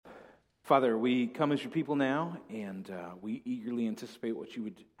Father, we come as your people now, and we eagerly anticipate what you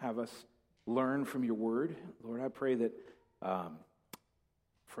would have us learn from your word. Lord, I pray that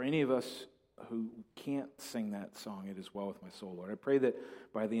for any of us who can't sing that song, it is well with my soul, Lord. I pray that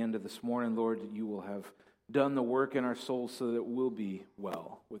by the end of this morning, Lord, that you will have done the work in our souls so that it will be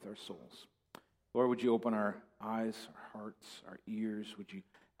well with our souls. Lord, would you open our eyes, our hearts, our ears? Would you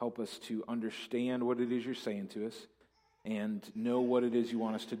help us to understand what it is you're saying to us and know what it is you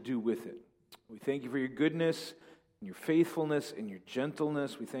want us to do with it? We thank you for your goodness and your faithfulness and your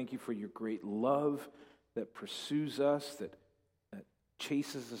gentleness. We thank you for your great love that pursues us, that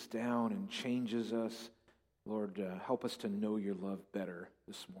chases us down and changes us. Lord, help us to know your love better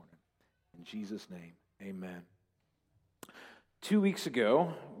this morning. In Jesus' name, amen. 2 weeks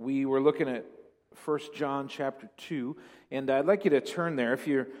ago, we were looking at 1 John chapter 2, and I'd like you to turn there. If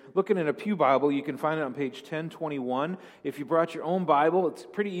you're looking in a pew Bible, you can find it on page 1021. If you brought your own Bible, it's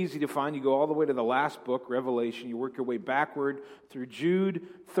pretty easy to find. You go all the way to the last book, Revelation. You work your way backward through Jude,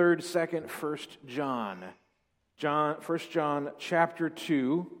 3rd, 2nd, 1 John. 1 John chapter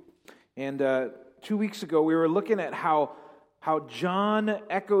 2. And 2 weeks ago, we were looking at how John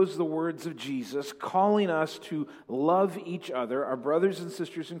echoes the words of Jesus, calling us to love each other, our brothers and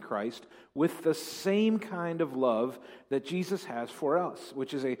sisters in Christ, with the same kind of love that Jesus has for us,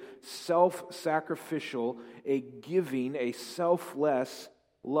 which is a self-sacrificial, a giving, a selfless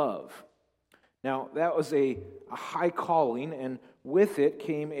love. Now, that was a high calling, and with it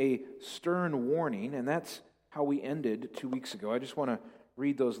came a stern warning, and that's how we ended 2 weeks ago. I just want to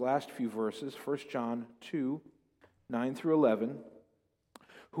read those last few verses, 1 John 2, 9 through 11.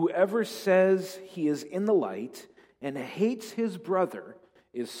 Whoever says he is in the light and hates his brother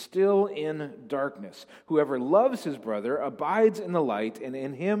is still in darkness. Whoever loves his brother abides in the light, and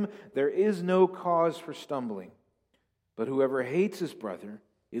in him there is no cause for stumbling. But whoever hates his brother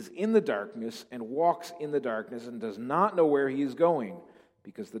is in the darkness and walks in the darkness and does not know where he is going,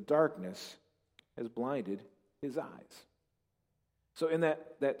 because the darkness has blinded his eyes. So in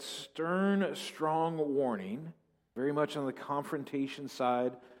that stern, strong warning, very much on the confrontation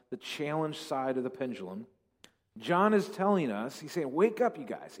side, the challenge side of the pendulum, John is telling us, he's saying, wake up, you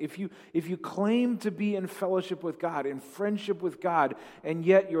guys. If you claim to be in fellowship with God, in friendship with God, and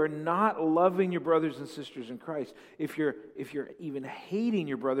yet you're not loving your brothers and sisters in Christ, if you're even hating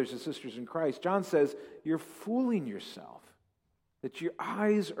your brothers and sisters in Christ, John says, you're fooling yourself, that your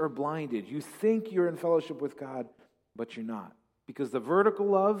eyes are blinded. You think you're in fellowship with God, but you're not. Because the vertical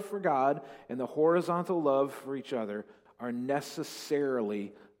love for God and the horizontal love for each other are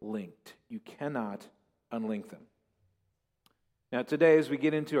necessarily linked. You cannot unlink them. Now today, as we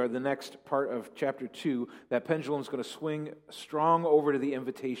get into the next part of chapter 2, that pendulum is going to swing strong over to the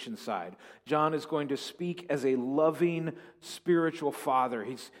invitation side. John is going to speak as a loving spiritual father.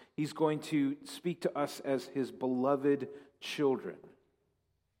 He's going to speak to us as his beloved children.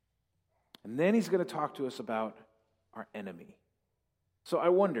 And then he's going to talk to us about our enemy. So I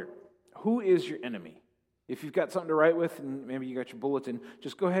wonder, who is your enemy? If you've got something to write with, and maybe you got your bulletin,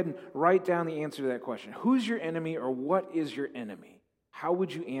 just go ahead and write down the answer to that question. Who's your enemy, or what is your enemy? How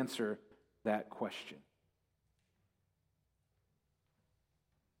would you answer that question?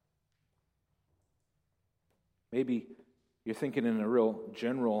 Maybe you're thinking in a real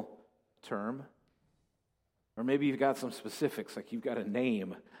general term, or maybe you've got some specifics, like you've got a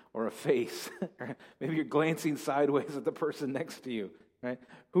name or a face. Maybe you're glancing sideways at the person next to you. Right?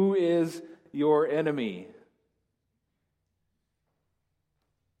 Who is your enemy?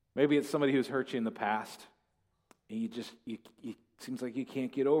 Maybe it's somebody who's hurt you in the past, and you seems like you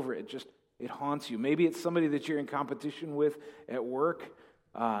can't get over it. It haunts you. Maybe it's somebody that you're in competition with at work.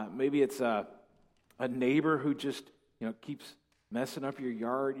 Maybe it's a neighbor who just keeps messing up your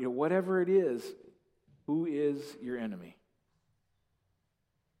yard. Whatever it is, who is your enemy?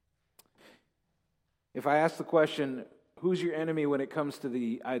 If I ask the question, who's your enemy when it comes to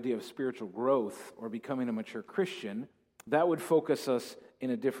the idea of spiritual growth or becoming a mature Christian, that would focus us in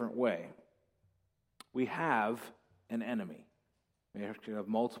a different way. We have an enemy. We actually have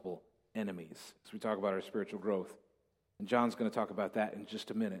multiple enemies as we talk about our spiritual growth. And John's going to talk about that in just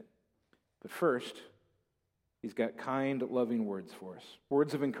a minute. But first, he's got kind, loving words for us.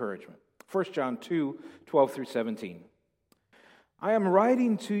 Words of encouragement. 1 John 2, 12 through 17. I am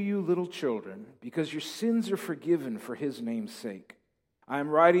writing to you, little children, because your sins are forgiven for his name's sake. I am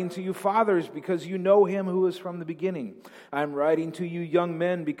writing to you, fathers, because you know him who is from the beginning. I am writing to you, young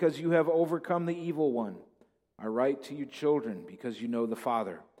men, because you have overcome the evil one. I write to you, children, because you know the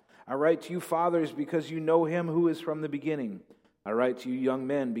Father. I write to you, fathers, because you know him who is from the beginning. I write to you, young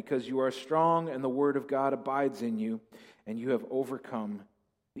men, because you are strong and the word of God abides in you, and you have overcome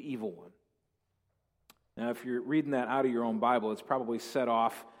the evil one. Now, if you're reading that out of your own Bible, it's probably set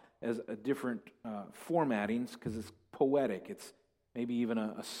off as a different formattings because it's poetic. It's maybe even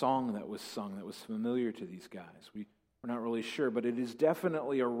a song that was sung that was familiar to these guys. We're not really sure, but it is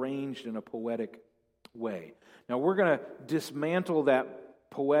definitely arranged in a poetic way. Now, we're going to dismantle that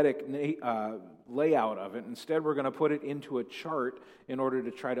poetic layout of it. Instead, we're going to put it into a chart in order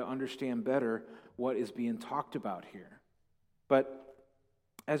to try to understand better what is being talked about here. But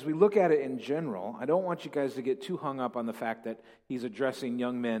as we look at it in general, I don't want you guys to get too hung up on the fact that he's addressing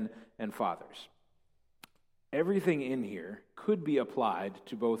young men and fathers. Everything in here could be applied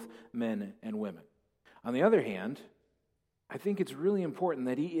to both men and women. On the other hand, I think it's really important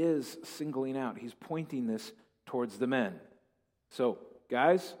that he is singling out. He's pointing this towards the men. So,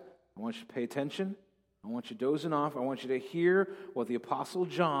 guys, I want you to pay attention. I want you dozing off. I want you to hear what the Apostle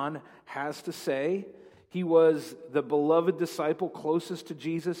John has to say. He was the beloved disciple closest to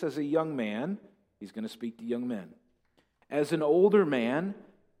Jesus as a young man. He's going to speak to young men. As an older man,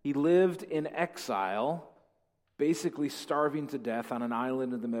 he lived in exile, basically starving to death on an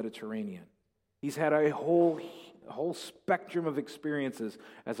island in the Mediterranean. He's had a whole spectrum of experiences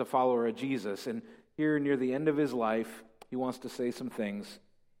as a follower of Jesus. And here near the end of his life, he wants to say some things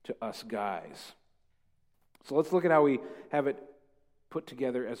to us guys. So let's look at how we have it put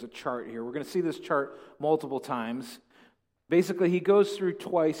together as a chart here. We're going to see this chart multiple times. Basically, he goes through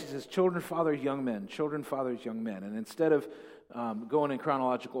twice. He says, children, fathers, young men. Children, fathers, young men. And instead of going in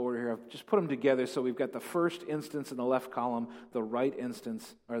chronological order here, I've just put them together so we've got the first instance in the left column, the right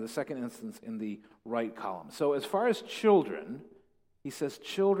instance, or the second instance in the right column. So as far as children, he says,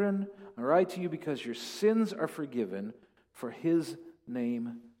 children, I write to you because your sins are forgiven for his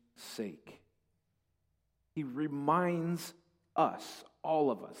name's sake. He reminds us, all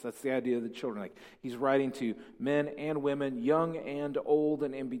of us. That's the idea of the children. Like he's writing to men and women, young and old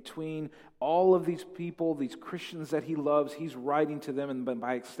and in between. All of these people, these Christians that he loves, he's writing to them, and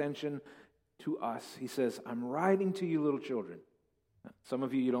by extension to us. He says, I'm writing to you, little children. Some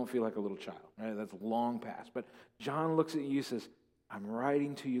of you don't feel like a little child, right? That's long past. But John looks at you and says, I'm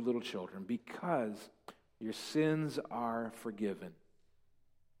writing to you, little children, because your sins are forgiven.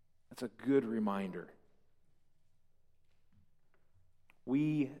 That's a good reminder.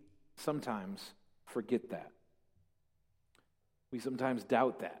 We sometimes forget that. We sometimes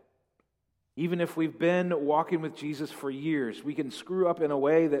doubt that. Even if we've been walking with Jesus for years, we can screw up in a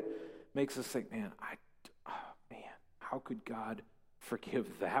way that makes us think, man, how could God forgive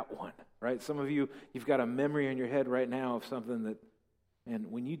that one? Right? Some of you, you've got a memory in your head right now of something that,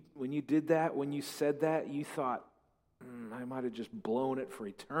 and when you did that, when you said that, you thought, I might have just blown it for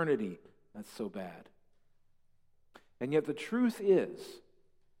eternity. That's so bad. And yet the truth is,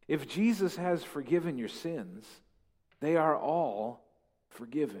 if Jesus has forgiven your sins, they are all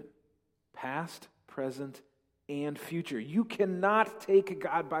forgiven. Past, present, and future. You cannot take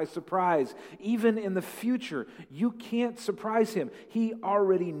God by surprise. Even in the future, you can't surprise him. He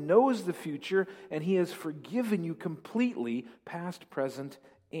already knows the future, and he has forgiven you completely, past, present,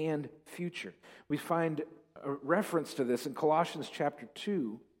 and future. We find a reference to this in Colossians chapter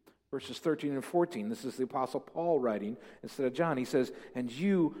 2, verses 13 and 14. This is the Apostle Paul writing instead of John. He says, and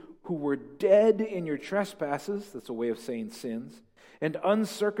you who were dead in your trespasses, that's a way of saying sins, and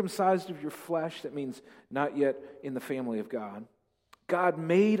uncircumcised of your flesh, that means not yet in the family of God, God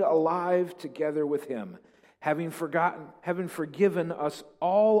made alive together with him, having forgiven us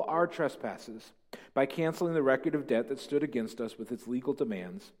all our trespasses by canceling the record of debt that stood against us with its legal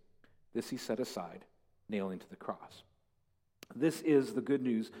demands. This he set aside, nailing to the cross. This is the good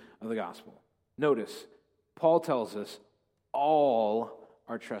news of the gospel. Notice, Paul tells us all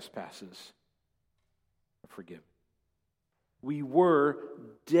our trespasses are forgiven. We were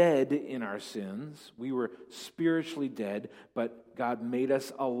dead in our sins. We were spiritually dead, but God made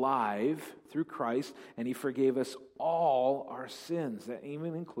us alive through Christ, and he forgave us all our sins. That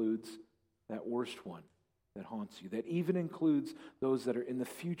even includes that worst one that haunts you. That even includes those that are in the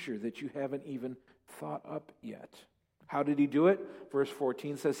future that you haven't even thought up yet. How did he do it? Verse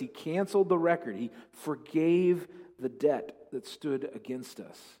 14 says he canceled the record. He forgave the debt that stood against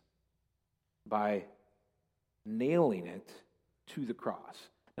us by nailing it to the cross.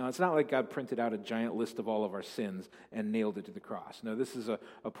 Now, it's not like God printed out a giant list of all of our sins and nailed it to the cross. No, this is a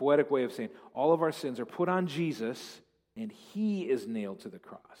poetic way of saying all of our sins are put on Jesus, and he is nailed to the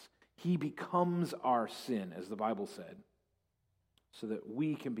cross. He becomes our sin, as the Bible said, so that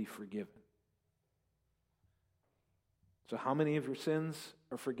we can be forgiven. So how many of your sins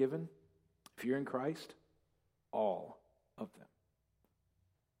are forgiven? If you're in Christ, all of them.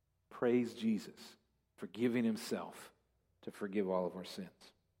 Praise Jesus for giving himself to forgive all of our sins.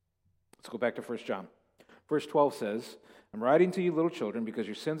 Let's go back to 1 John. Verse 12 says, I'm writing to you, little children, because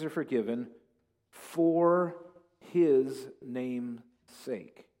your sins are forgiven for his name's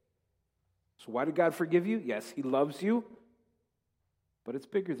sake. So why did God forgive you? Yes, he loves you, but it's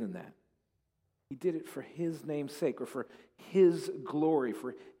bigger than that. He did it for his name's sake, or for his glory,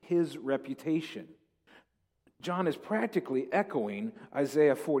 for his reputation. John is practically echoing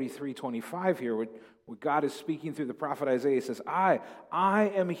Isaiah 43:25 here, where God is speaking through the prophet Isaiah. He says, I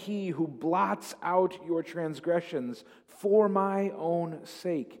am he who blots out your transgressions for my own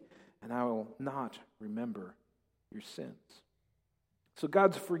sake, and I will not remember your sins. So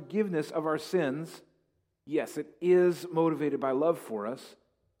God's forgiveness of our sins, yes, it is motivated by love for us,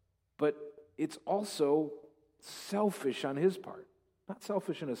 but it's also selfish on his part. Not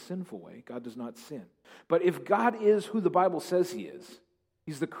selfish in a sinful way. God does not sin. But if God is who the Bible says he is,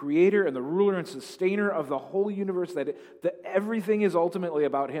 he's the creator and the ruler and sustainer of the whole universe, that everything is ultimately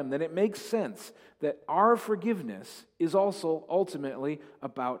about him, then it makes sense that our forgiveness is also ultimately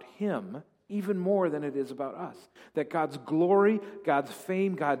about him, even more than it is about us. That God's glory, God's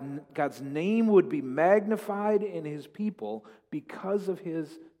fame, God's name would be magnified in his people because of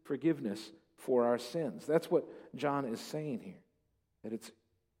his forgiveness for our sins. That's what John is saying here. That it's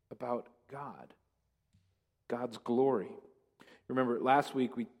about God, God's glory. Remember, last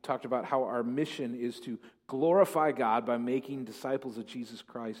week we talked about how our mission is to glorify God by making disciples of Jesus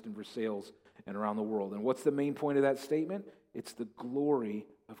Christ in Versailles and around the world. And what's the main point of that statement? It's the glory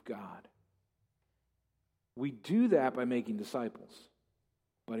of God. We do that by making disciples,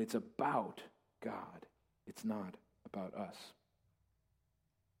 but it's about God. It's not about us.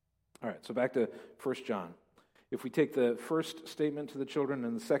 All right, so back to 1 John. If we take the first statement to the children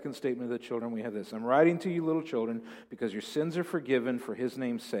and the second statement to the children, we have this. I'm writing to you, little children, because your sins are forgiven for his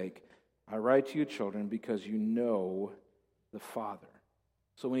name's sake. I write to you, children, because you know the Father.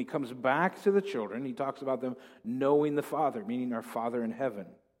 So when he comes back to the children, he talks about them knowing the Father, meaning our Father in heaven.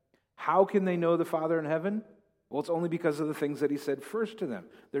 How can they know the Father in heaven? Well, it's only because of the things that he said first to them.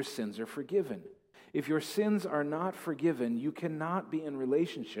 Their sins are forgiven. If your sins are not forgiven, you cannot be in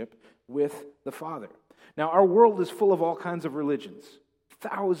relationship with the Father. Now, our world is full of all kinds of religions,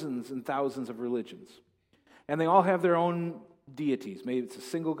 thousands and thousands of religions. And they all have their own deities. Maybe it's a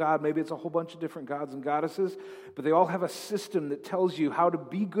single god, maybe it's a whole bunch of different gods and goddesses, but they all have a system that tells you how to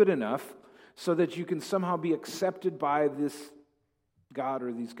be good enough so that you can somehow be accepted by this god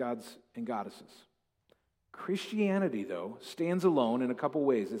or these gods and goddesses. Christianity, though, stands alone in a couple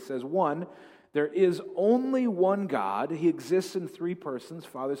ways. It says, one, there is only one God. He exists in three persons,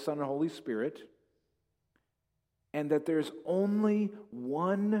 Father, Son, and Holy Spirit. And that there's only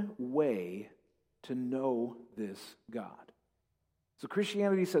one way to know this God. So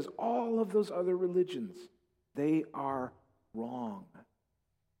Christianity says all of those other religions, they are wrong.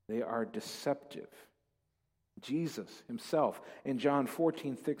 They are deceptive. Jesus himself in John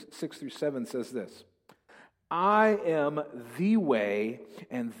 14:6-7 says this, I am the way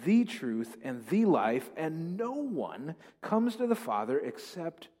and the truth and the life, and no one comes to the Father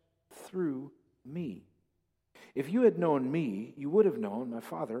except through me. If you had known me, you would have known my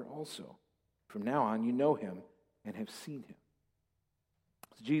Father also. From now on, you know him and have seen him.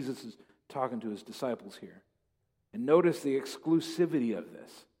 So Jesus is talking to his disciples here. And notice the exclusivity of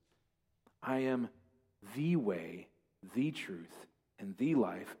this. I am the way, the truth, and the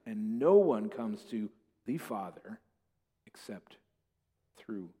life, and no one comes to the Father except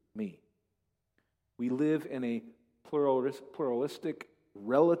through me. We live in a pluralistic,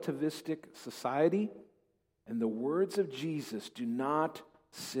 relativistic society, and the words of Jesus do not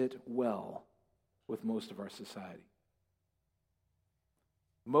sit well with most of our society.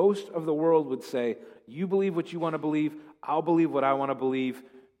 Most of the world would say, you believe what you want to believe, I'll believe what I want to believe.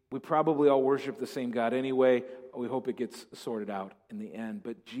 We probably all worship the same God anyway. We hope it gets sorted out in the end.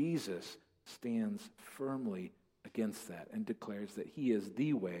 But Jesus stands firmly against that and declares that he is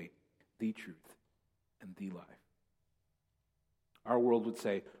the way, the truth, and the life. Our world would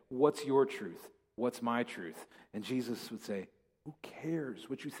say, what's your truth? What's my truth? And Jesus would say, who cares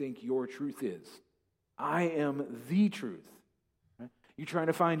what you think your truth is? I am the truth. Right? You're trying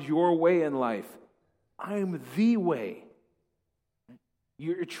to find your way in life. I'm the way. Right?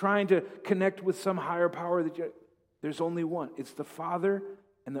 You're trying to connect with some higher power. There's only one. It's the Father,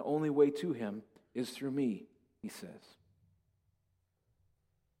 and the only way to him is through me, he says.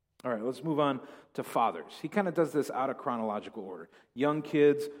 All right, let's move on to fathers. He kind of does this out of chronological order. Young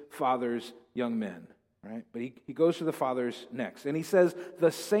kids, fathers, young men, right? But he goes to the fathers next. And he says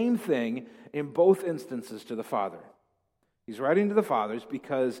the same thing in both instances to the Father. He's writing to the fathers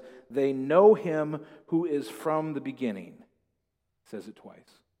because they know him who is from the beginning. He says it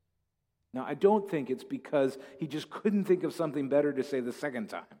twice. Now, I don't think it's because he just couldn't think of something better to say the second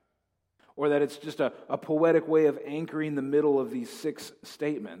time, or that it's just a poetic way of anchoring the middle of these 6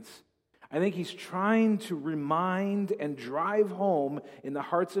 statements. I think he's trying to remind and drive home in the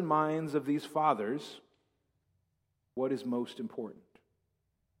hearts and minds of these fathers what is most important.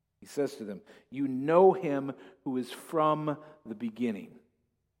 He says to them, you know him who is from the beginning.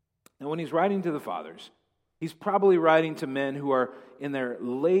 Now, when he's writing to the fathers, he's probably writing to men who are in their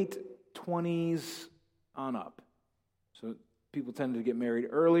late 20s on up. So people tend to get married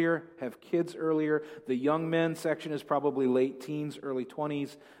earlier, have kids earlier. The young men section is probably late teens, early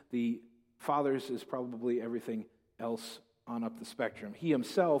 20s. The fathers is probably everything else on up the spectrum. He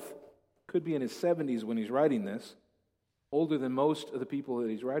himself could be in his 70s when he's writing this, older than most of the people that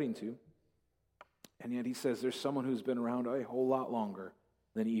he's writing to. And yet he says there's someone who's been around a whole lot longer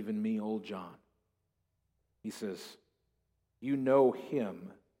than even me, old John. He says, you know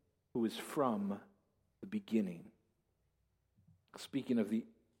him who is from the beginning. Speaking of the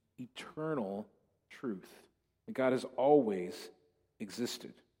eternal truth, that God has always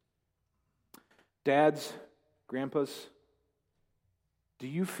existed. Dads, grandpas, do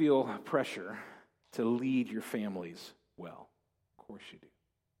you feel pressure to lead your families well? Of course you do.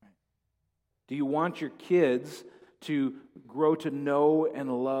 Right? Do you want your kids to grow to know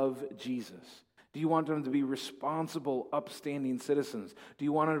and love Jesus? Do you want them to be responsible, upstanding citizens? Do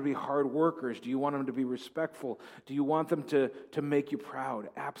you want them to be hard workers? Do you want them to be respectful? Do you want them to make you proud?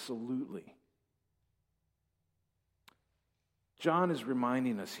 Absolutely. John is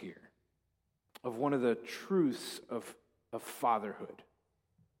reminding us here of one of the truths of fatherhood.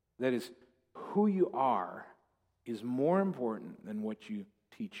 That is, who you are is more important than what you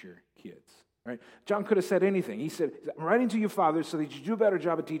teach your kids. Right? John could have said anything. He said, I'm writing to you, fathers, so that you do a better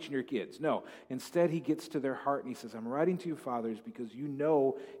job of teaching your kids. No. Instead, he gets to their heart and he says, I'm writing to you, fathers, because you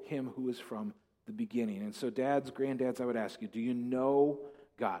know him who is from the beginning. And so dads, granddads, I would ask you, do you know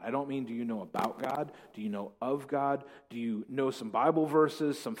God? I don't mean do you know about God? Do you know of God? Do you know some Bible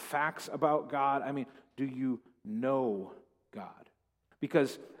verses, some facts about God? I mean, do you know God?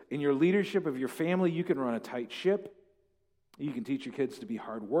 Because in your leadership of your family, you can run a tight ship. You can teach your kids to be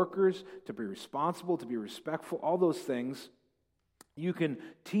hard workers, to be responsible, to be respectful, all those things. You can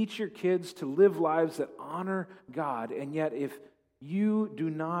teach your kids to live lives that honor God, and yet if you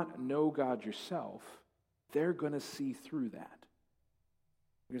do not know God yourself, they're going to see through that.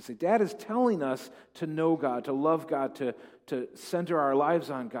 You're going to say, Dad is telling us to know God, to love God, to center our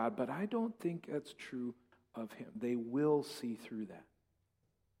lives on God, but I don't think that's true of him. They will see through that.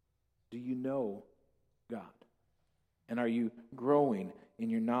 Do you know God? And are you growing in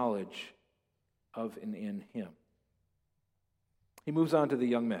your knowledge of and in him? He moves on to the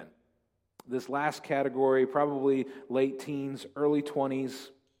young men. This last category, probably late teens, early 20s.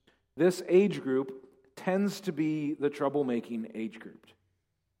 This age group tends to be the troublemaking age group.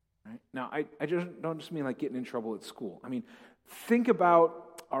 Right? Now, I don't just mean like getting in trouble at school. I mean, think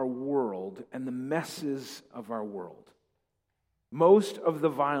about our world and the messes of our world. Most of the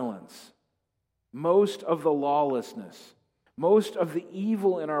violence, most of the lawlessness, most of the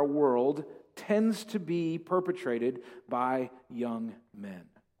evil in our world tends to be perpetrated by young men.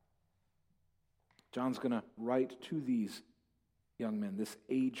 John's going to write to these young men, this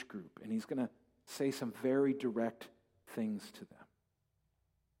age group, and he's going to say some very direct things to them.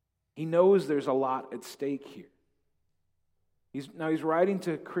 He knows there's a lot at stake here. He's writing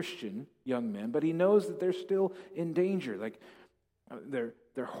to Christian young men, but he knows that they're still in danger. Like their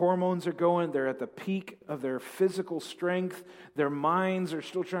hormones are going, they're at the peak of their physical strength, their minds are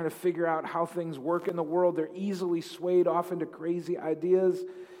still trying to figure out how things work in the world, they're easily swayed off into crazy ideas.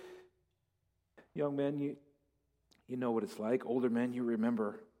 Young men, you know what it's like. Older men, you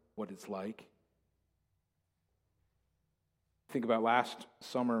remember what it's like. Think about last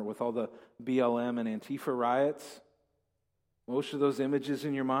summer with all the BLM and Antifa riots. Most of those images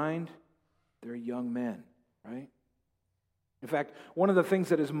in your mind, they're young men, right? In fact, one of the things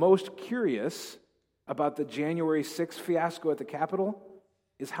that is most curious about the January 6th fiasco at the Capitol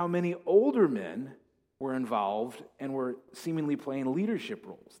is how many older men were involved and were seemingly playing leadership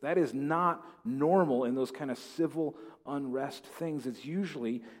roles. That is not normal in those kind of civil unrest things. It's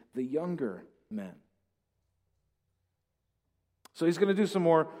usually the younger men. So he's going to do some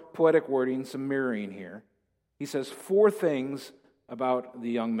more poetic wording, some mirroring here. He says 4 things about the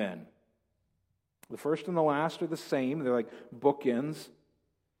young men. The first and the last are the same. They're like bookends.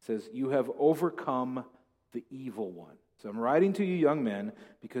 It says, you have overcome the evil one. So I'm writing to you, young men,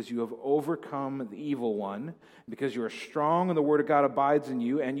 because you have overcome the evil one, because you are strong and the word of God abides in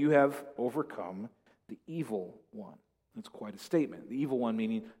you, and you have overcome the evil one. That's quite a statement. The evil one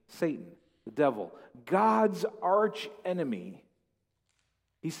meaning Satan. the devil, God's arch enemy,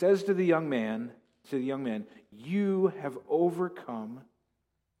 he says to the young man, you have overcome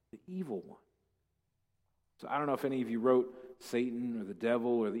the evil one. So I don't know if any of you wrote Satan or the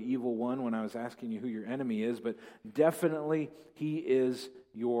devil or the evil one when I was asking you who your enemy is, but definitely he is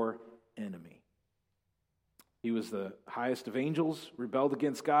your enemy. He was the highest of angels, rebelled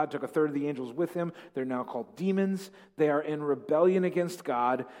against God, took a third of the angels with him. They're now called demons. They are in rebellion against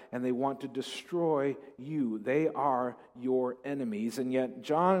God, and they want to destroy you. They are your enemies. And yet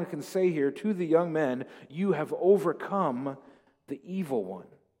John can say here to the young men, you have overcome the evil one.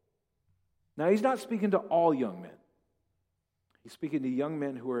 Now, he's not speaking to all young men. He's speaking to young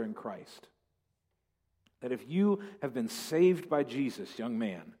men who are in Christ. That if you have been saved by Jesus, young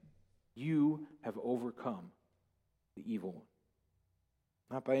man, you have overcome the evil one.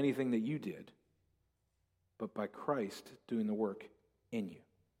 Not by anything that you did, but by Christ doing the work in you.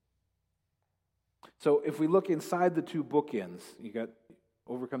 So if we look inside the two bookends, you got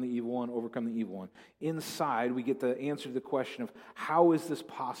overcome the evil one, overcome the evil one. Inside, we get the answer to the question of how is this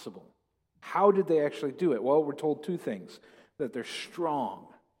possible? How did they actually do it? Well, we're told two things. That they're strong.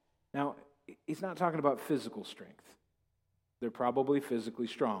 Now, he's not talking about physical strength. They're probably physically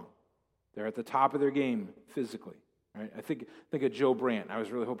strong. They're at the top of their game physically. Right? I think of Joe Brandt. I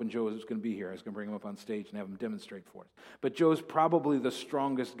was really hoping Joe was going to be here. I was going to bring him up on stage and have him demonstrate for us. But Joe's probably the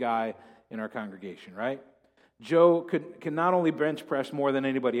strongest guy in our congregation, right? Joe can not only bench press more than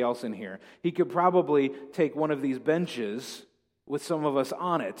anybody else in here, he could probably take one of these benches with some of us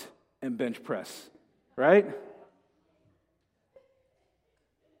on it and bench press, right?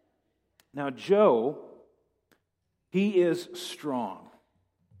 Now, Joe, he is strong.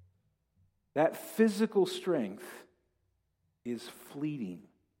 That physical strength is fleeting,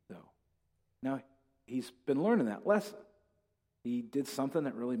 though. Now, he's been learning that lesson. He did something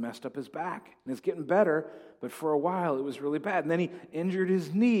that really messed up his back. And it's getting better, but for a while it was really bad. And then he injured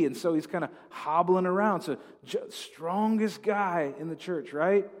his knee, and so he's kind of hobbling around. So, strongest guy in the church,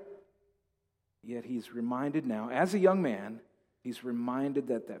 right? Yet he's reminded now, as a young man, he's reminded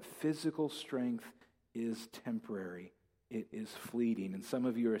that physical strength is temporary. It is fleeting. And some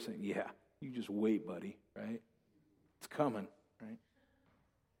of you are saying, yeah, you just wait, buddy, right? It's coming, right?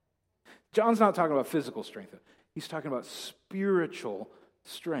 John's not talking about physical strength. He's talking about spiritual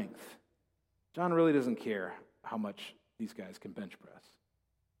strength. John really doesn't care how much these guys can bench press.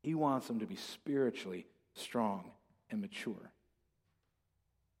 He wants them to be spiritually strong and mature.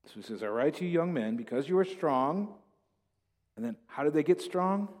 So he says, I write to you young men, because you are strong. And then, how did they get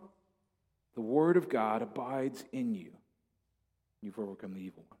strong? The word of God abides in you. You've overcome the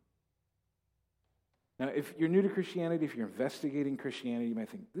evil one. Now, if you're new to Christianity, if you're investigating Christianity, you might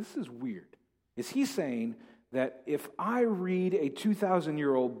think, this is weird. Is he saying that if I read a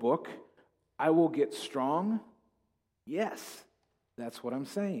 2,000-year-old book, I will get strong? Yes, that's what I'm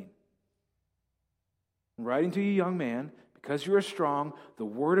saying. I'm writing to you, young man, because you are strong, the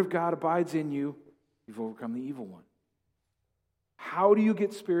word of God abides in you, you've overcome the evil one. How do you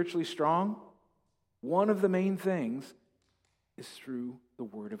get spiritually strong? One of the main things is through the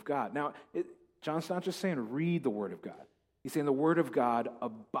Word of God. Now, John's not just saying read the Word of God. He's saying the Word of God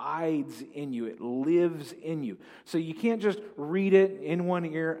abides in you. It lives in you. So you can't just read it in one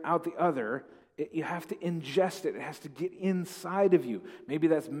ear, out the other. You have to ingest it. It has to get inside of you. Maybe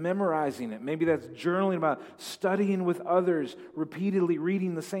that's memorizing it. Maybe that's journaling about it, studying with others, repeatedly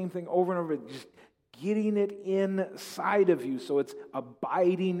reading the same thing over and over, just getting it inside of you so it's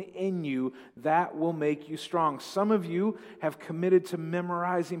abiding in you. That will make you strong. Some of you have committed to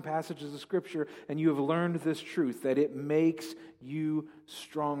memorizing passages of Scripture, and you have learned this truth, that it makes you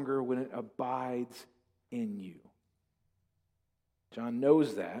stronger when it abides in you. John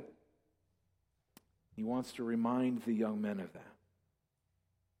knows that. He wants to remind the young men of that.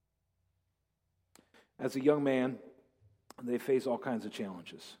 As a young man, they face all kinds of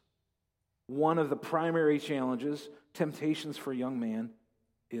challenges. One of the primary challenges, temptations for a young man,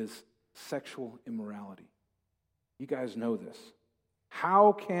 is sexual immorality. You guys know this.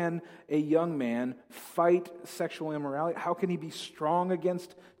 How can a young man fight sexual immorality? How can he be strong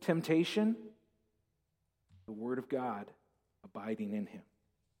against temptation? The Word of God abiding in him.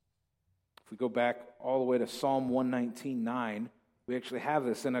 If we go back all the way to Psalm 119:9, we actually have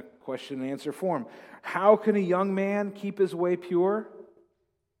this in a question and answer form. How can a young man keep his way pure?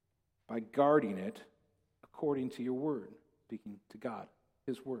 By guarding it according to your word, speaking to God,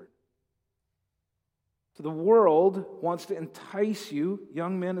 His word. So the world wants to entice you,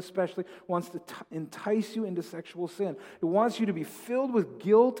 young men especially, wants to entice you into sexual sin. It wants you to be filled with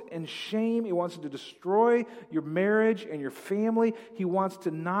guilt and shame. It wants to destroy your marriage and your family. He wants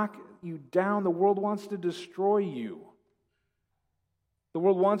to knock you down. The world wants to destroy you. The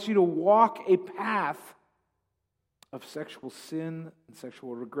world wants you to walk a path of sexual sin and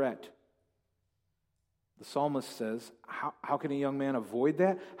sexual regret. The psalmist says, how can a young man avoid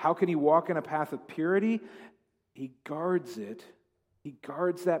that? How can he walk in a path of purity? He guards it. He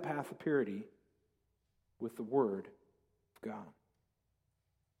guards that path of purity with the Word of God.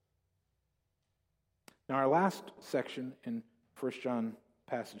 Now, our last section in 1 John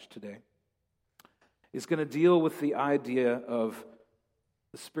passage today is going to deal with the idea of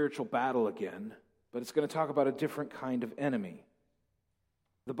the spiritual battle again, but it's going to talk about a different kind of enemy.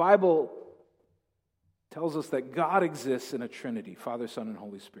 The Bible tells us that God exists in a Trinity, Father, Son, and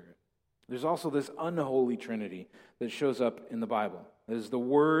Holy Spirit. There's also this unholy Trinity that shows up in the Bible. That is the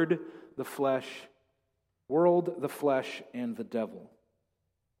Word, the flesh, world, the flesh, and the devil.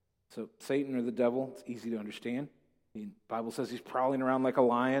 So Satan or the devil, it's easy to understand. The Bible says he's prowling around like a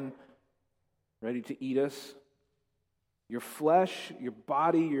lion, ready to eat us. Your flesh, your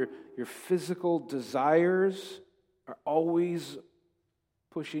body, your physical desires are always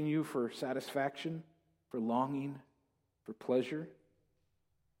pushing you for satisfaction, for longing, for pleasure.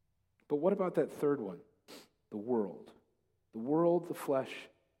 But what about that third one? The world. The world, the flesh,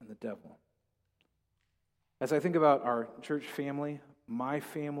 and the devil. As I think about our church family,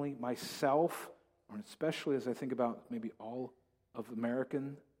 myself, or especially as I think about maybe all of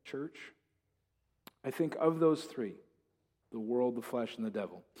American church, I think of those three, the world, the flesh, and the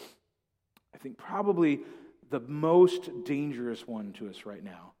devil, I think probably the most dangerous one to us right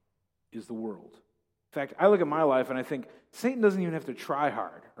now is the world. In fact, I look at my life and I think Satan doesn't even have to try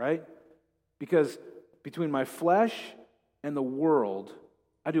hard, right? Because between my flesh and the world,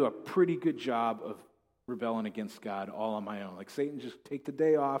 I do a pretty good job of rebelling against God all on my own. Like, Satan, just take the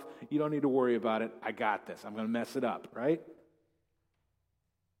day off. You don't need to worry about it. I got this. I'm going to mess it up, right?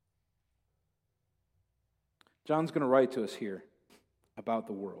 John's going to write to us here about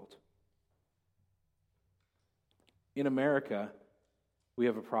the world. In America, we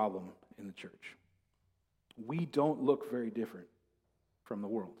have a problem in the church. We don't look very different from the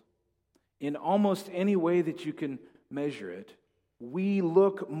world. In almost any way that you can measure it, we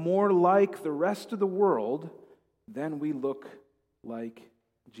look more like the rest of the world than we look like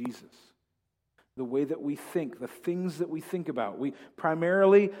Jesus. The way that we think, the things that we think about. We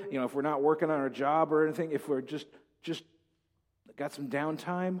primarily, if we're not working on our job or anything, if we're just got some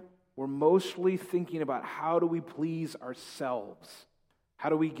downtime, we're mostly thinking about how do we please ourselves? How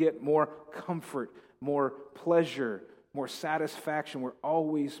do we get more comfort, more pleasure, more satisfaction? We're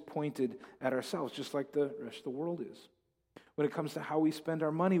always pointed at ourselves, just like the rest of the world is. When it comes to how we spend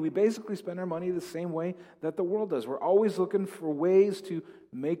our money, we basically spend our money the same way that the world does. We're always looking for ways to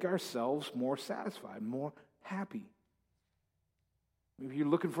make ourselves more satisfied, more happy. Maybe you're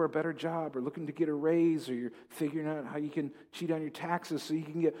looking for a better job or looking to get a raise, or you're figuring out how you can cheat on your taxes so you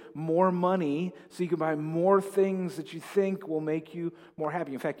can get more money, so you can buy more things that you think will make you more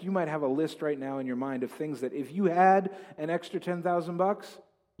happy. In fact, you might have a list right now in your mind of things that if you had an extra $10,000,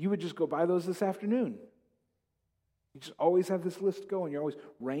 you would just go buy those this afternoon. You just always have this list going. You're always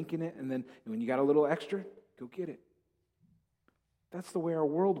ranking it, and then when you got a little extra, go get it. That's the way our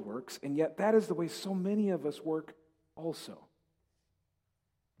world works, and yet that is the way so many of us work also.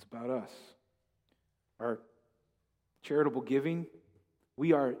 It's about us. Our charitable giving,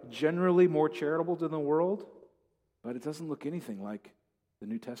 we are generally more charitable than the world, but it doesn't look anything like the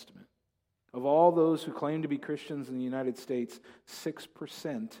New Testament. Of all those who claim to be Christians in the United States,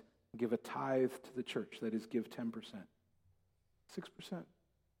 6% give a tithe to the church, that is, give 10%. 6%.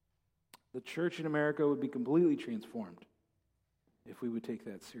 The church in America would be completely transformed if we would take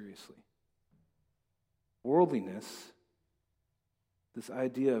that seriously. Worldliness, this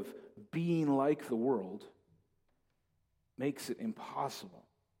idea of being like the world, makes it impossible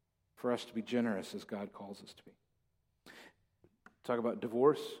for us to be generous as God calls us to be. Talk about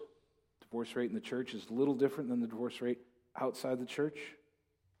divorce. Divorce rate in the church is a little different than the divorce rate outside the church.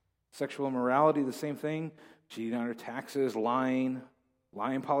 Sexual immorality, the same thing. Cheating on our taxes, lying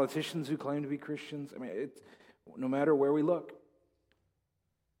politicians who claim to be Christians. I mean, no matter where we look.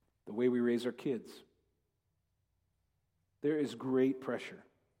 The way we raise our kids. There is great pressure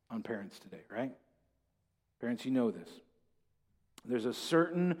on parents today, right? Parents, you know this. There's a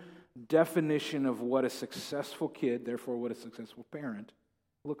certain definition of what a successful kid, therefore what a successful parent,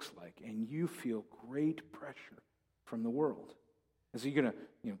 looks like. And you feel great pressure from the world. And so you're going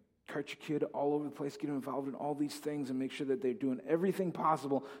to, cart your kid all over the place, get them involved in all these things, and make sure that they're doing everything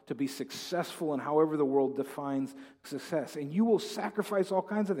possible to be successful in however the world defines success. And you will sacrifice all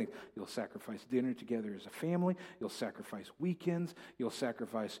kinds of things. You'll sacrifice dinner together as a family. You'll sacrifice weekends. You'll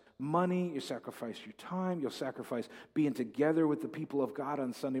sacrifice money. You'll sacrifice your time. You'll sacrifice being together with the people of God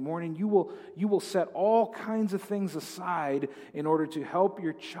on Sunday morning. You will set all kinds of things aside in order to help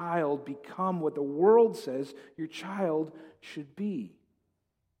your child become what the world says your child should be.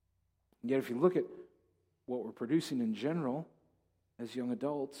 And yet, if you look at what we're producing in general as young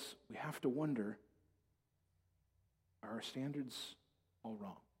adults, we have to wonder, are our standards all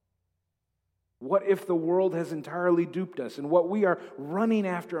wrong? What if the world has entirely duped us, and what we are running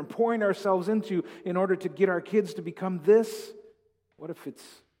after and pouring ourselves into in order to get our kids to become this, what if it's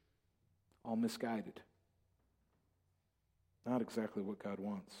all misguided? Not exactly what God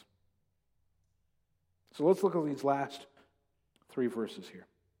wants. So let's look at these last 3 verses here.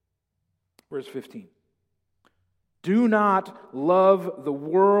 Verse 15. Do not love the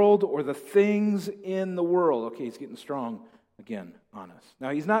world or the things in the world. Okay, he's getting strong again on us. Now,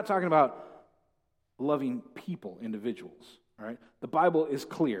 he's not talking about loving people, individuals. All right? The Bible is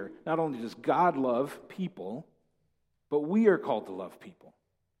clear. Not only does God love people, but we are called to love people.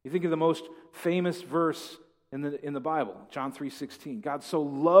 You think of the most famous verse in the Bible, John 3:16. God so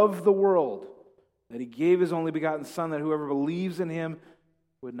loved the world that he gave his only begotten Son, that whoever believes in him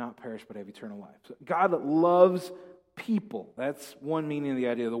would not perish but have eternal life. So God loves people. That's one meaning of the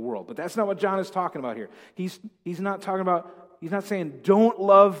idea of the world. But that's not what John is talking about here. He's not saying don't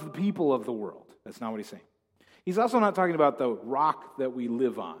love the people of the world. That's not what he's saying. He's also not talking about the rock that we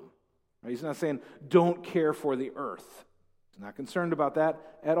live on. Right? He's not saying don't care for the earth. He's not concerned about that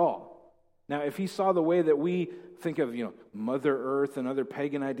at all. Now, if he saw the way that we think of, Mother Earth and other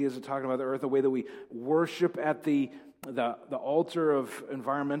pagan ideas of talking about the earth, the way that we worship at the altar of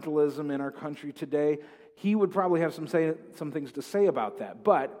environmentalism in our country today, he would probably have some things to say about that,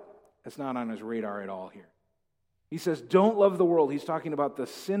 but that's not on his radar at all here. He says, don't love the world. He's talking about the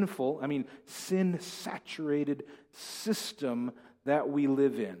sin-saturated system that we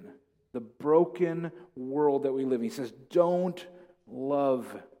live in, the broken world that we live in. He says, don't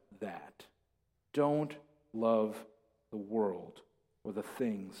love that. Don't love the world or the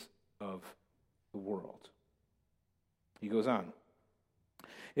things of the world. He goes on.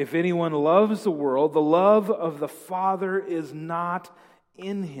 If anyone loves the world, the love of the Father is not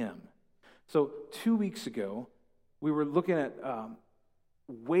in him. So 2 weeks ago, we were looking at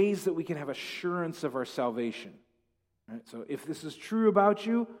ways that we can have assurance of our salvation. Right? So if this is true about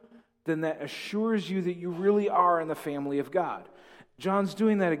you, then that assures you that you really are in the family of God. John's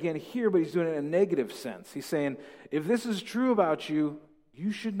doing that again here, but he's doing it in a negative sense. He's saying, if this is true about you,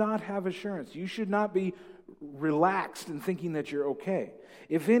 you should not have assurance. You should not be relaxed in thinking that you're okay.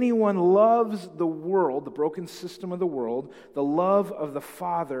 If anyone loves the world, the broken system of the world, the love of the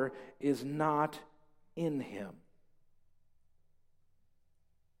Father is not in him.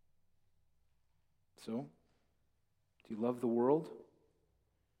 So, do you love the world?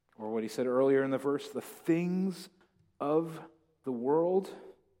 Or what he said earlier in the verse, the things of the world?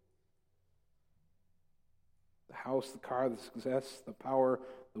 The house, the car, the success, the power,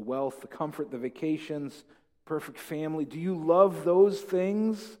 the wealth, the comfort, the vacations, perfect family. Do you love those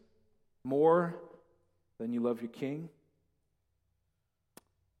things more than you love your King?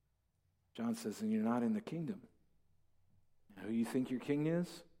 John says, then you're not in the kingdom. Who you think your King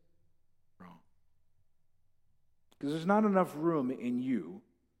is? Wrong. Because there's not enough room in you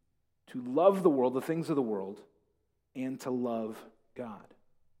to love the world, the things of the world, and to love God.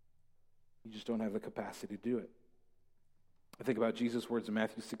 You just don't have the capacity to do it. I think about Jesus' words in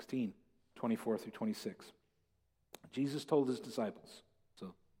Matthew 16, 24 through 26. Jesus told his disciples,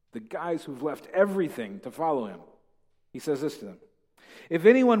 so the guys who've left everything to follow him, he says this to them. If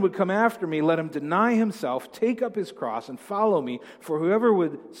anyone would come after me, let him deny himself, take up his cross, and follow me. For whoever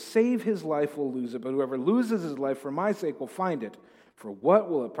would save his life will lose it, but whoever loses his life for my sake will find it. For what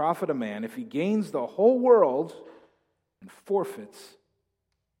will it profit a man if he gains the whole world and forfeits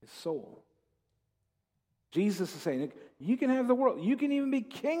his soul? Jesus is saying, you can have the world. You can even be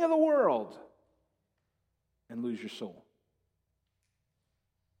king of the world and lose your soul.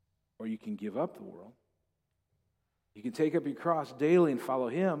 Or you can give up the world. You can take up your cross daily and follow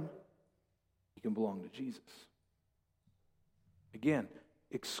him. You can belong to Jesus. Again,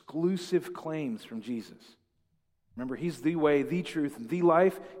 exclusive claims from Jesus. Remember, he's the way, the truth, and the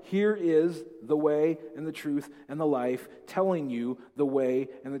life. Here is the way and the truth and the life, telling you the way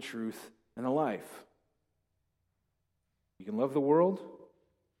and the truth and the life. You can love the world,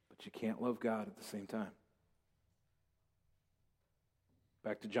 but you can't love God at the same time.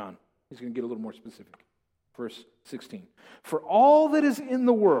 Back to John. He's going to get a little more specific. Verse 16. For all that is in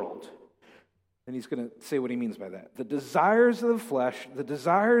the world, and he's going to say what he means by that. The desires of the flesh, the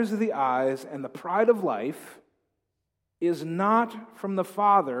desires of the eyes, and the pride of life is not from the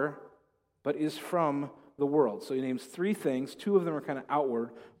Father, but is from the world. So he names three things. Two of them are kind of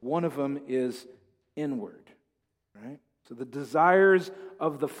outward. One of them is inward. Right? So the desires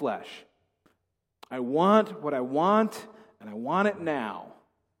of the flesh. I want what I want, and I want it now.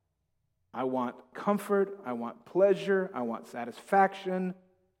 I want comfort. I want pleasure. I want satisfaction.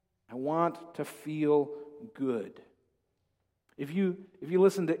 I want to feel good. If you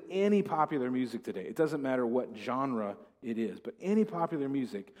listen to any popular music today, it doesn't matter what genre it is, but any popular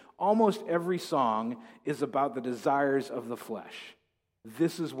music, almost every song is about the desires of the flesh.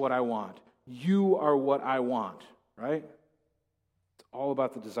 This is what I want. You are what I want, right? It's all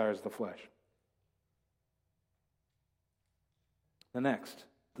about the desires of the flesh. The next,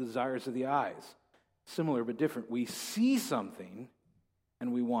 the desires of the eyes. Similar but different. We see something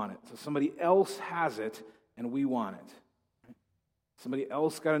and we want it. So somebody else has it, and we want it. Somebody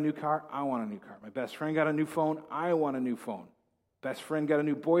else got a new car, I want a new car. My best friend got a new phone, I want a new phone. Best friend got a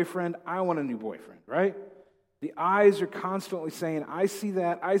new boyfriend, I want a new boyfriend, right? The eyes are constantly saying, I see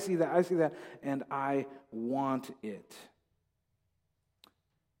that, I see that, I see that, and I want it.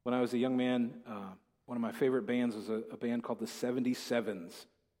 When I was a young man, one of my favorite bands was a band called the 77s,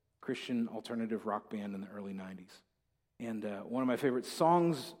 Christian alternative rock band in the early 90s. And one of my favorite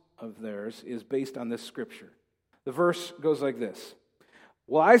songs of theirs is based on this scripture. The verse goes like this.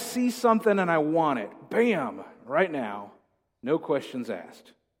 Well, I see something and I want it. Bam! Right now. No questions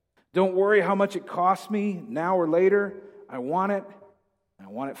asked. Don't worry how much it costs me now or later. I want it, and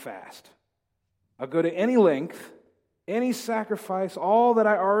I want it fast. I'll go to any length, any sacrifice, all that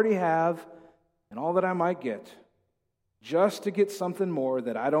I already have, and all that I might get, just to get something more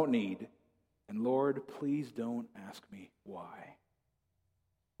that I don't need. And Lord, please don't ask me why.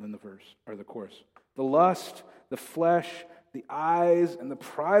 And then the verse, or the chorus. The lust, the flesh, the eyes, and the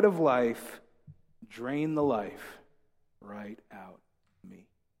pride of life drain the life right out of me.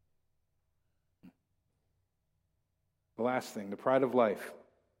 The last thing, the pride of life,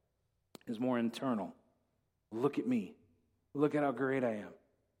 is more internal. Look at me. Look at how great I am.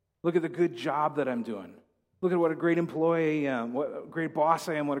 Look at the good job that I'm doing. Look at what a great employee I am, what a great boss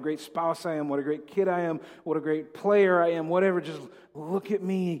I am, what a great spouse I am, what a great kid I am, what a great player I am, whatever. Just look at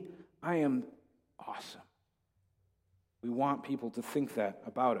me. I am awesome. We want people to think that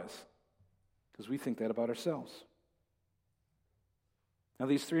about us because we think that about ourselves. Now,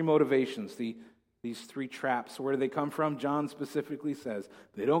 these three motivations, these three traps, where do they come from? John specifically says,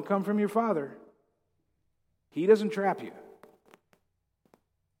 they don't come from your Father. He doesn't trap you.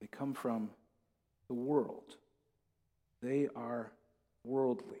 They come from the world. They are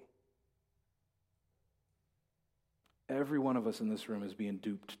worldly. Every one of us in this room is being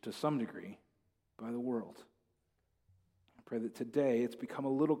duped to some degree by the world. I pray that today it's become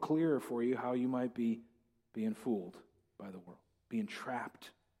a little clearer for you how you might be being fooled by the world, being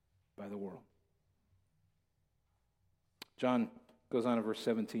trapped by the world. John goes on in verse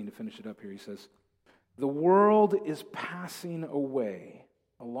 17 to finish it up here. He says, the world is passing away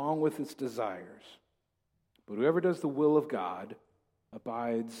along with its desires, but whoever does the will of God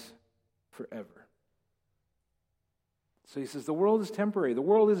abides forever. So he says the world is temporary. The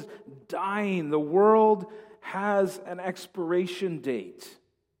world is dying. The world has an expiration date.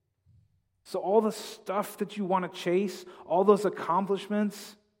 So all the stuff that you want to chase, all those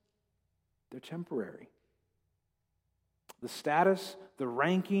accomplishments, they're temporary. The status, the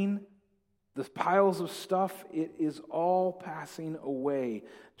ranking, the piles of stuff, it is all passing away,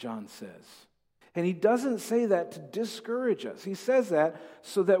 John says. And he doesn't say that to discourage us. He says that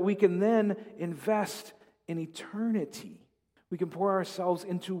so that we can then invest in eternity. We can pour ourselves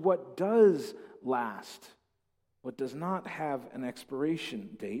into what does last, what does not have an expiration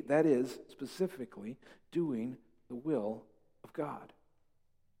date. That is, specifically, doing the will of God.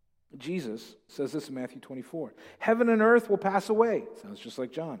 Jesus says this in Matthew 24. Heaven and earth will pass away. Sounds just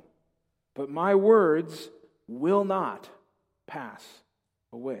like John. But my words will not pass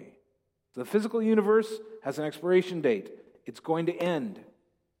away. So the physical universe has an expiration date. It's going to end.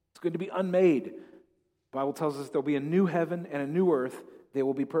 It's going to be unmade. The Bible tells us there'll be a new heaven and a new earth. They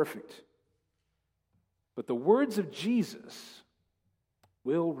will be perfect. But the words of Jesus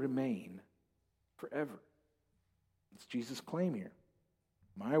will remain forever. It's Jesus' claim here.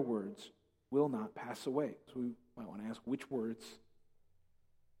 My words will not pass away. So we might want to ask, which words?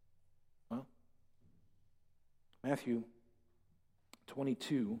 Well, Matthew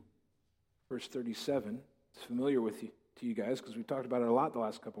 22, verse 37. It's familiar to you guys because we talked about it a lot the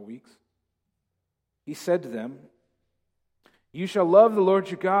last couple of weeks. He said to them, "You shall love the Lord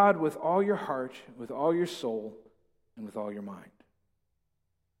your God with all your heart, with all your soul, and with all your mind."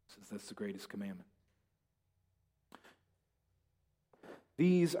 He says that's the greatest commandment.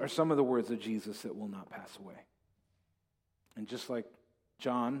 These are some of the words of Jesus that will not pass away. And just like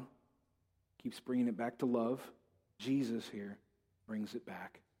John keeps bringing it back to love, Jesus here brings it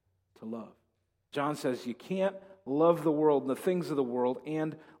back to love. John says you can't love the world and the things of the world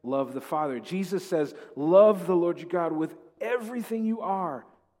and love the Father. Jesus says, love the Lord your God with everything you are,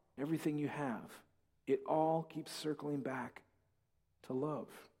 everything you have. It all keeps circling back to love.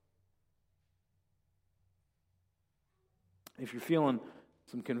 If you're feeling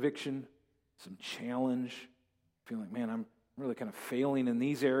some conviction, some challenge, feeling like, man, I'm really kind of failing in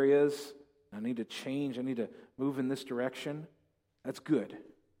these areas, I need to change, I need to move in this direction, that's good.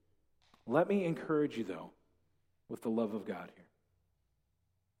 Let me encourage you, though, with the love of God here.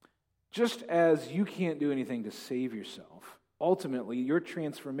 Just as you can't do anything to save yourself, ultimately, your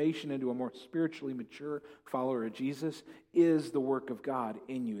transformation into a more spiritually mature follower of Jesus is the work of God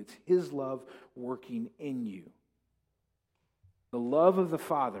in you. It's His love working in you. The love of the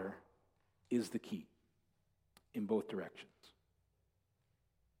Father is the key in both directions.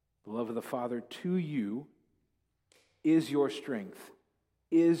 The love of the Father to you is your strength,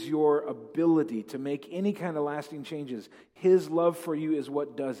 is your ability to make any kind of lasting changes. His love for you is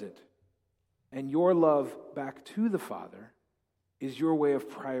what does it. And your love back to the Father is your way of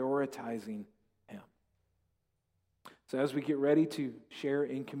prioritizing Him. So as we get ready to share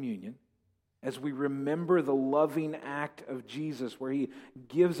in communion, as we remember the loving act of Jesus where He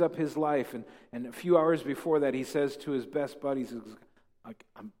gives up His life, and a few hours before that He says to His best buddies,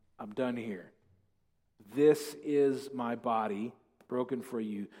 I'm done here. This is my body broken for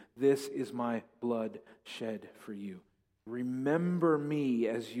you. This is my blood shed for you. Remember me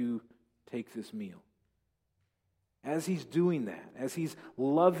as you take this meal. As He's doing that, as He's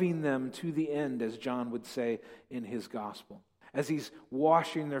loving them to the end, as John would say in his gospel, as He's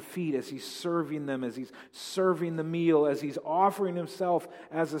washing their feet, as He's serving them, as He's serving the meal, as He's offering Himself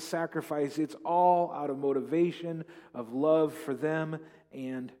as a sacrifice, it's all out of motivation of love for them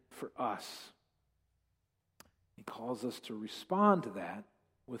and for us. He calls us to respond to that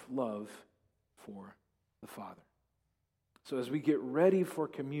with love for the Father. So as we get ready for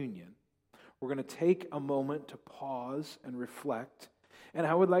communion, we're going to take a moment to pause and reflect. And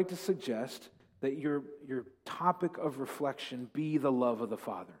I would like to suggest that your topic of reflection be the love of the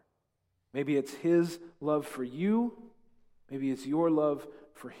Father. Maybe it's His love for you. Maybe it's your love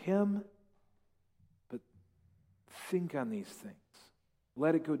for Him. But think on these things.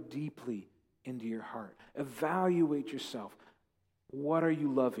 Let it go deeply into your heart. Evaluate yourself. What are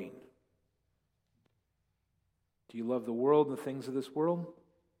you loving? Do you love the world and the things of this world?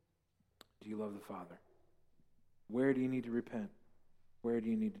 Do you love the Father? Where do you need to repent? Where do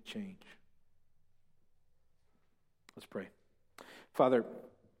you need to change? Let's pray. Father,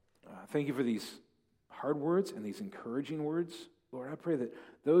 thank you for these hard words and these encouraging words. Lord, I pray that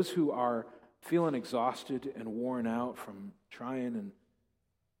those who are feeling exhausted and worn out from trying and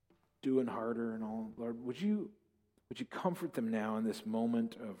doing harder and all, Lord, would you comfort them now in this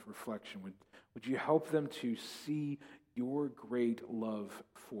moment of reflection? Would you help them to see your great love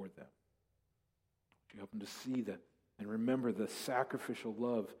for them? Would you help them to see that and remember the sacrificial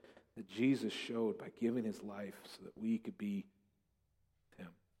love that Jesus showed by giving His life so that we could be Him?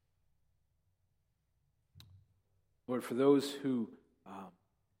 Lord, for those who,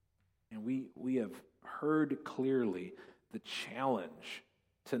 and we have heard clearly the challenge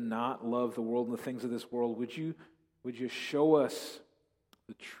to not love the world and the things of this world, would you show us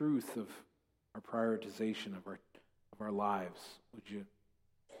the truth of our prioritization of our lives? Would you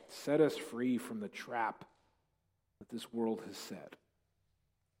set us free from the trap that this world has set?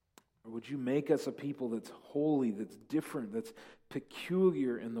 Or would you make us a people that's holy, that's different, that's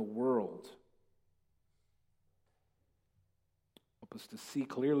peculiar in the world? Help us to see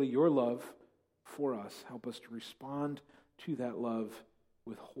clearly your love for us. Help us to respond to that love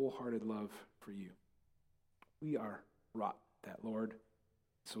with wholehearted love for you. We are wrought that, Lord.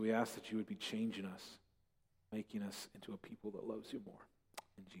 So we ask that you would be changing us, making us into a people that loves you more.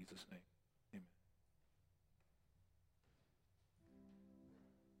 In Jesus' name.